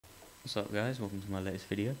What's up guys, welcome to my latest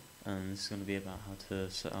video. This is going to be about how to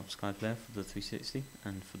set up Sky Player for the 360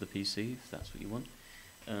 and for the PC if that's what you want.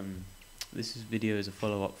 This video is a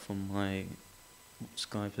follow-up from my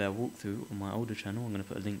Sky Player walkthrough on my older channel. I'm going to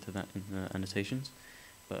put a link to that in the annotations.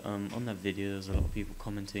 But on that video there's a lot of people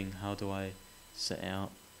commenting how do I set it out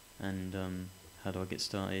and how do I get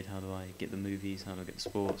started, how do I get the movies, how do I get the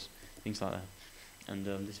sports, things like that. And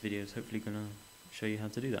this video is hopefully going to show you how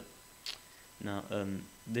to do that. Now,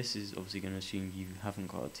 this is obviously going to assume you haven't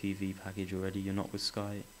got a TV package already, you're not with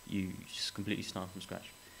Sky, you just completely start from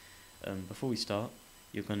scratch. Before we start,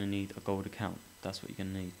 you're going to need a gold account, that's what you're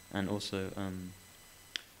going to need. And also,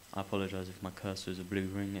 I apologise if my cursor is a blue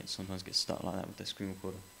ring, it sometimes gets stuck like that with the screen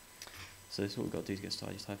recorder. So this is what we've got to do to get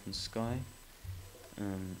started, just type in Sky,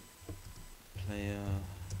 player,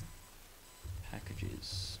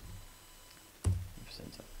 packages,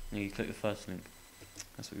 now you click the first link.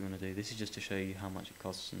 That's what we want to do. This is just to show you how much it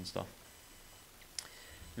costs and stuff.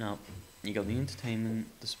 Now, you got the entertainment,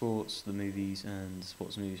 the sports, the movies, and the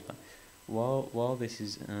sports and movies pack. While this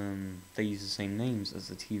is, they use the same names as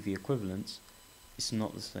the TV equivalents, it's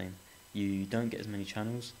not the same. You don't get as many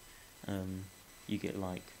channels. You get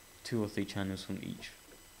like 2 or 3 channels from each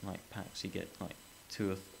like packs. You get like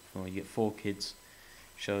you get 4 kids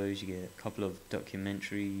shows. You get a couple of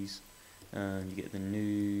documentaries. You get the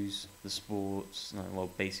news, the sports,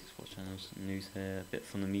 basic sports channels, news here, a bit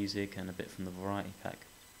from the music and a bit from the variety pack.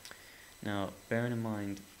 Now, bearing in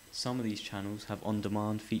mind, some of these channels have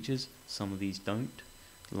on-demand features, some of these don't.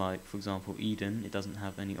 Like, for example, Eden, it doesn't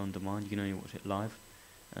have any on-demand, you can only watch it live.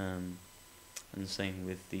 And the same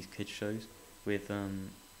with these kids shows. With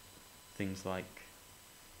things like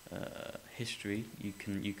history, it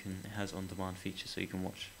has on-demand features, so you can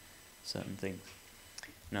watch certain things.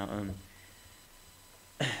 Now,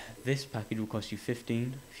 this package will cost you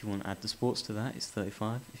 15. If you want to add the sports to that, it's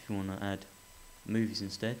 35. If you want to add movies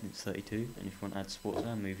instead, it's 32. And if you want to add sports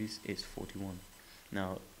and movies, it's 41.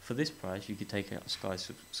 Now, for this price, you could take out a Sky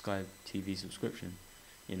TV subscription.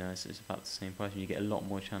 You know, it's about the same price, and you get a lot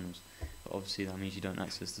more channels. But obviously, that means you don't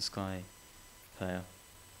access the Sky Player,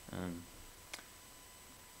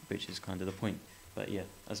 which is kind of the point. But yeah,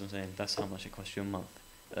 as I'm saying, that's how much it costs you a month.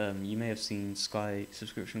 You may have seen Sky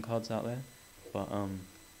subscription cards out there, but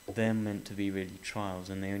they're meant to be really trials,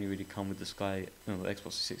 and they only really come with the Xbox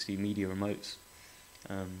 360 media remotes,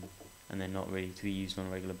 and they're not really to be used on a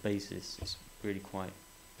regular basis. It's really quite,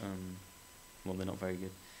 they're not very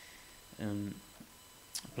good.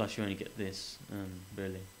 Plus, you only get this,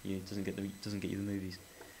 really. It doesn't get you the movies.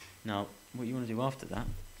 Now, what you want to do after that,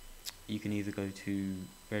 you can either go to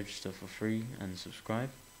register for free and subscribe,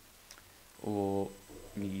 or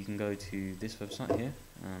you can go to this website here,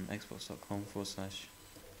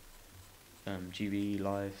 xbox.com/GB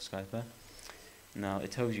Live Sky Player. Now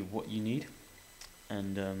it tells you what you need,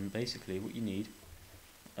 and basically what you need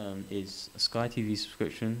is a Sky TV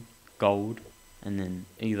subscription, gold, and then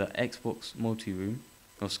either Xbox multi-room,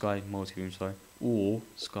 or Sky multi-room, sorry, or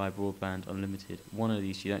Sky Broadband Unlimited. One of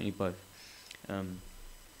these, you don't need both.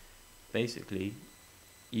 Basically,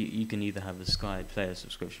 you can either have a Sky Player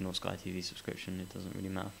subscription or Sky TV subscription, it doesn't really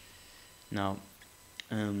matter. Now,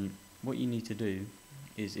 what you need to do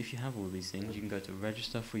is, if you have all these things, you can go to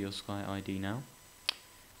register for your Sky ID now,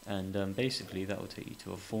 and basically that will take you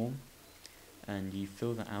to a form, and you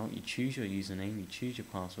fill that out, you choose your username, you choose your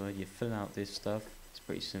password, you fill out this stuff. It's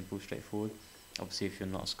pretty simple, straightforward. Obviously, if you're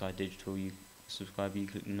not a Sky Digital subscriber, you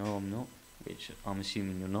click no, I'm not, which I'm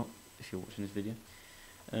assuming you're not if you're watching this video.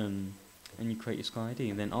 And you create your Sky ID,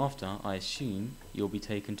 and then after, I assume you'll be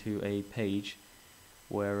taken to a page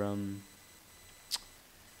where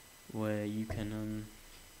you can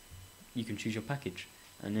choose your package,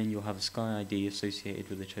 and then you'll have a Sky ID associated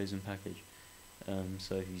with the chosen package.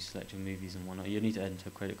 So if you select your movies and whatnot, you'll need to enter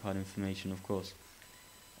credit card information, of course.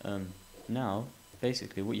 Now,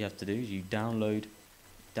 basically, what you have to do is you download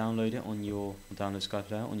it on download Sky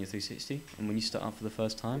Player on your 360, and when you start up for the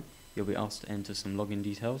first time, you'll be asked to enter some login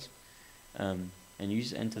details. And you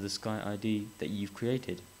just enter the Sky ID that you've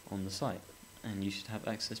created on the site, and you should have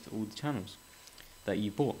access to all the channels that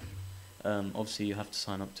you bought. Obviously, you have to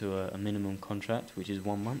sign up to a minimum contract, which is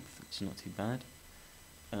 1 month. It's not too bad.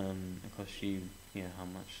 It costs you, how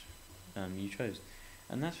much you chose,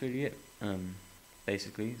 and that's really it.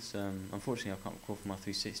 Basically, unfortunately, I can't recall from my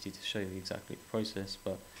 360 to show you exactly the process,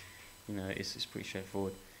 but it's pretty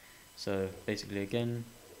straightforward. So basically, again,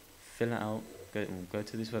 fill it out. Go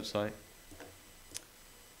to this website.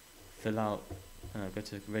 Go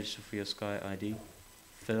to register for your Sky ID,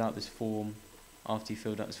 fill out this form. After you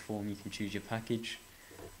filled out this form, you can choose your package,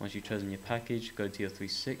 Once you've chosen your package, go to your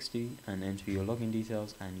 360 and enter your login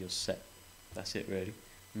details, and you're set. That's it, really.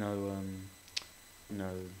 No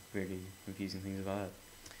really confusing things about it.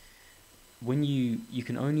 When you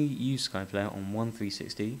can only use Sky Player on one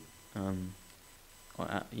 360,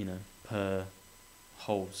 per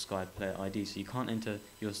whole Sky Player ID. So you can't enter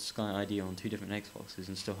your Sky ID on 2 different Xboxes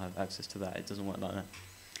and still have access to that. It doesn't work like that.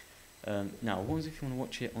 Now, what if you want to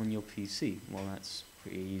watch it on your PC? Well, that's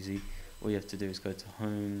pretty easy. All you have to do is go to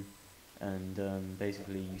Home, and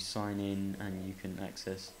basically you sign in, and you can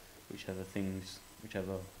access whichever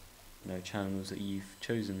channels that you've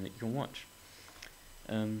chosen that you can watch.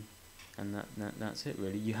 And that's it,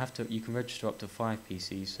 really. You can register up to 5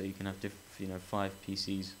 PCs, so you can have 5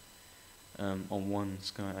 PCs on one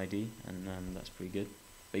Sky ID, and that's pretty good.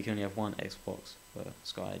 But you can only have one Xbox per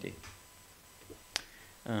Sky ID.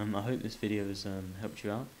 I hope this video has helped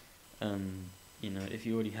you out. If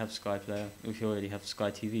you already have Sky Player, if you already have Sky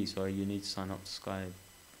TV, sorry, you need to sign up to Sky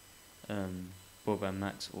Broadband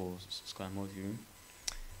Max or Sky Multiroom.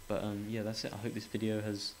 But yeah, that's it. I hope this video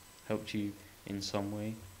has helped you in some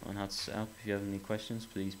way on how to set up. If you have any questions,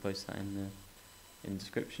 please post that in the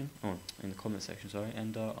description, or in the comment section, sorry,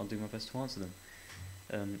 and I'll do my best to answer them.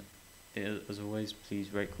 As always,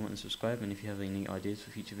 please rate, comment and subscribe, and if you have any ideas for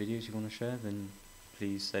future videos you want to share, then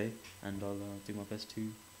please say, and I'll do my best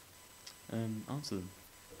to answer them.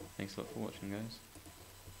 Thanks a lot for watching, guys.